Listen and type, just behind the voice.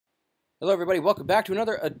Hello everybody, welcome back to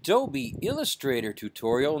another Adobe Illustrator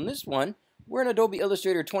tutorial. In this one, we're in Adobe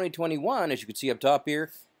Illustrator 2021, as you can see up top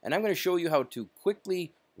here, and I'm going to show you how to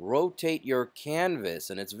quickly rotate your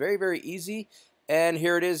canvas. And it's very, very easy. And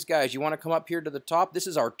here it is, guys. You want to come up here to the top. This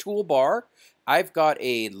is our toolbar. I've got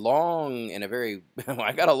a long and a very,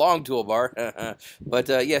 I got a long toolbar, but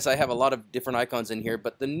yes, I have a lot of different icons in here.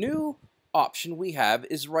 But the new option we have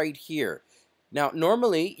is right here. Now,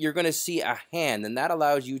 normally, you're going to see a hand, and that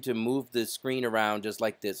allows you to move the screen around just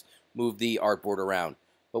like this, move the artboard around.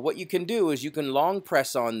 But what you can do is you can long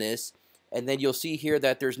press on this, and then you'll see here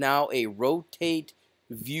that there's now a rotate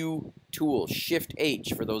view tool, Shift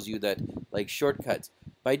H, for those of you that like shortcuts.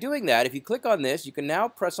 By doing that, if you click on this, you can now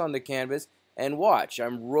press on the canvas and watch.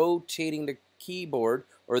 I'm rotating the keyboard,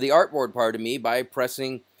 or the artboard, pardon me, by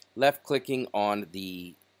pressing left-clicking on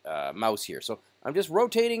the mouse here. So I'm just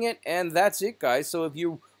rotating it, and that's it, guys. So if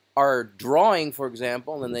you are drawing, for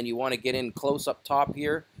example, and then you want to get in close up top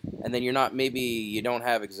here, and then maybe you don't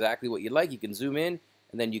have exactly what you like, you can zoom in,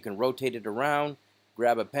 and then you can rotate it around,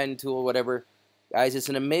 grab a pen tool, whatever. Guys, it's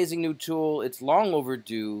an amazing new tool. It's long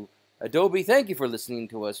overdue. Adobe, thank you for listening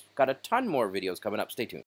to us. Got a ton more videos coming up. Stay tuned.